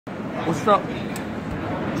What's up?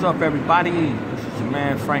 What's up, everybody? This is your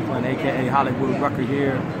man Franklin, aka Hollywood Rucker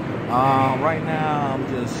here. Right now, I'm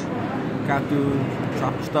just got through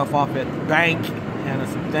dropping stuff off at the bank, handling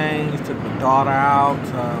some things. Took my daughter out.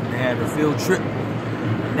 They had a field trip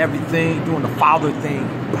and everything, doing the father thing.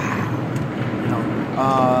 You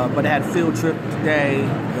know, but I had a field trip today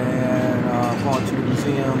and going to the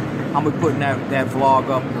museum. I'm gonna be putting that vlog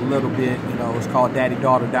up in a little bit. You know, it's called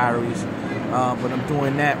Daddy-Daughter Diaries. But I'm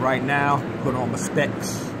doing that right now. Put on my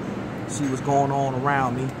specs. See what's going on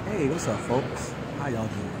around me. Hey, what's up, folks? How y'all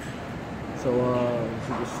doing? So, as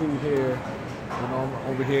you can see here, you know,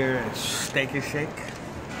 I'm over here at Steak and Shake.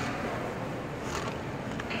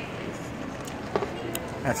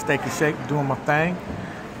 At Steak and Shake, doing my thing.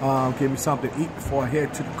 Give me something to eat before I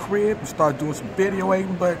head to the crib and start doing some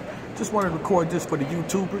videoing. But just wanted to record this for the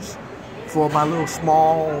YouTubers, for my little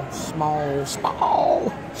small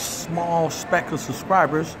speck of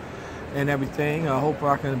subscribers and everything. I hope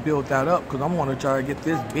I can build that up because I want to try to get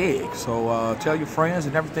this big. So tell your friends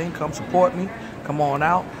and everything, come support me, come on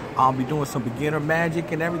out. I'll be doing some beginner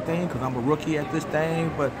magic and everything because I'm a rookie at this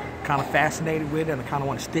thing, but kind of fascinated with it and I kind of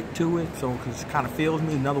want to stick to it. So because it kind of fills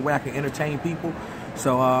me, another way I can entertain people.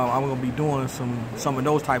 So I'm going to be doing some of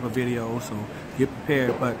those type of videos, so get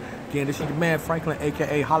prepared. But again, this is your man Franklin,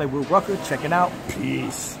 aka Hollywood Rucker. Check it out.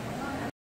 Peace.